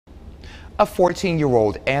A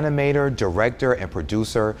 14-year-old animator, director, and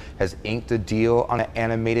producer has inked a deal on an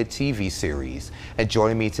animated TV series. And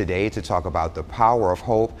joining me today to talk about the power of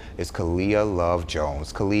hope is Kalia Love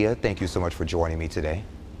Jones. Kalia, thank you so much for joining me today.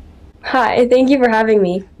 Hi, thank you for having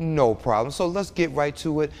me. No problem. So let's get right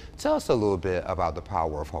to it. Tell us a little bit about the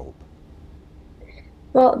power of hope.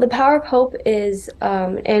 Well, The Power of Hope is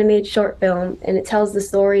an animated short film, and it tells the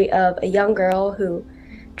story of a young girl who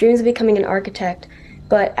dreams of becoming an architect,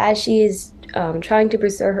 but as she is trying to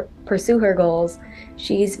pursue her goals,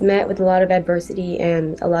 she's met with a lot of adversity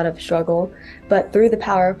and a lot of struggle. But through the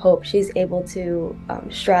power of hope, she's able to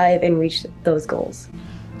strive and reach those goals.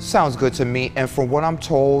 Sounds good to me. And from what I'm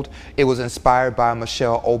told, it was inspired by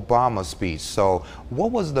Michelle Obama's speech. So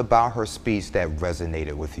what was it about her speech that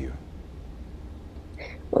resonated with you?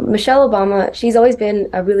 Well, Michelle Obama, she's always been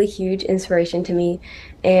a really huge inspiration to me,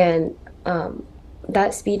 and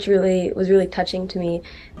that speech was really touching to me.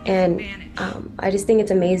 And I just think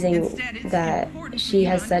it's amazing that she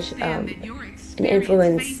has such an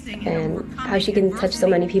influence and how she can touch so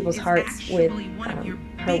many people's hearts with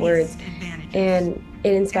her words. And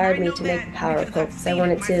it inspired me to make The Power of Hope, because I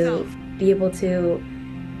wanted to be able to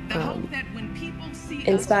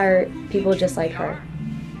inspire people just like her.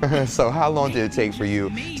 So how long did it take for you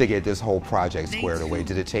to get this whole project squared away?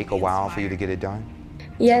 Did it take a while for you to get it done?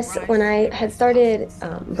 Yes, when I had started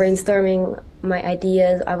brainstorming my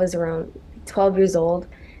ideas, I was around 12 years old,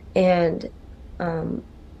 and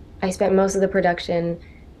I spent most of the production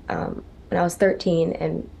when I was 13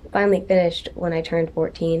 and finally finished when I turned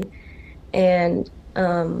 14. And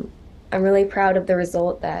I'm really proud of the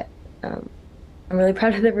result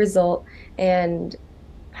and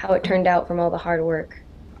how it turned out from all the hard work.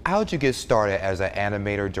 How did you get started as an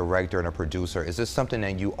animator, director, and a producer? Is this something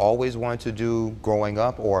that you always wanted to do growing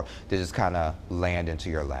up, or did this kind of land into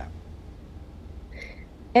your lap?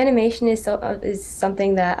 Animation is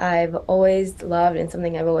something that I've always loved and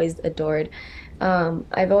something I've always adored.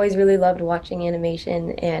 I've always really loved watching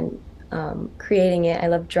animation and creating it. I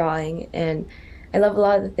love drawing, and I love a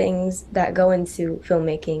lot of the things that go into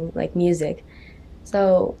filmmaking, like music.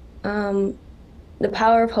 So The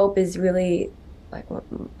Power of Hope is really like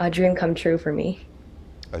a dream come true for me.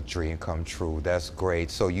 A dream come true. That's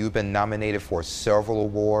great. So you've been nominated for several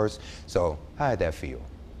awards. So how did that feel?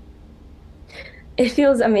 It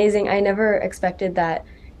feels amazing. I never expected that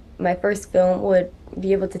my first film would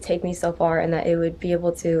be able to take me so far and that it would be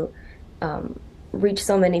able to reach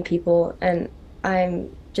so many people. And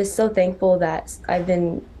I'm just so thankful that I've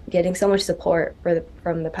been getting so much support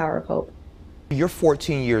from The Power of Hope. You're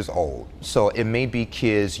 14 years old, so it may be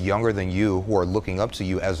kids younger than you who are looking up to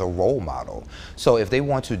you as a role model. So if they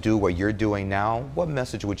want to do what you're doing now, what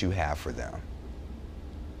message would you have for them?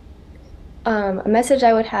 A message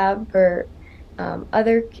I would have for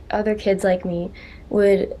other kids like me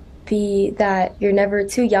would be that you're never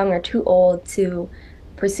too young or too old to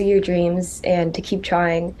pursue your dreams and to keep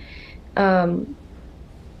trying.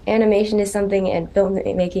 Animation is something, and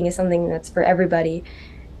filmmaking is something that's for everybody.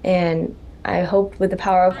 And I hope with The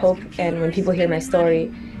Power of Hope, and when people hear my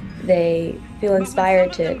story, they feel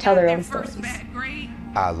inspired to tell their own stories.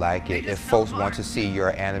 I like it. If folks want to see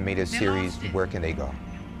your animated series, where can they go?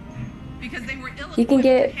 You can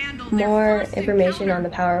get more information on The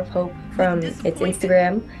Power of Hope from its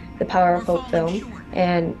Instagram, The Power of Hope Film,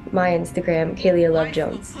 and my Instagram, Kalia Love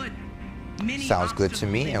Jones. Sounds good to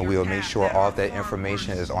me, and we'll make sure all of that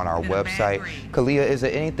information is on our website. Kalia, is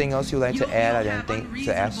there anything else you'd like to add I didn't think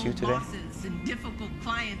to ask you today?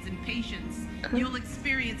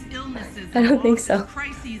 I don't think so.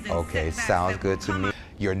 Okay, sounds good to me.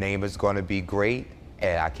 Your name is going to be great,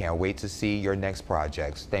 and I can't wait to see your next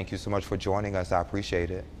projects. Thank you so much for joining us. I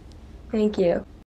appreciate it. Thank you.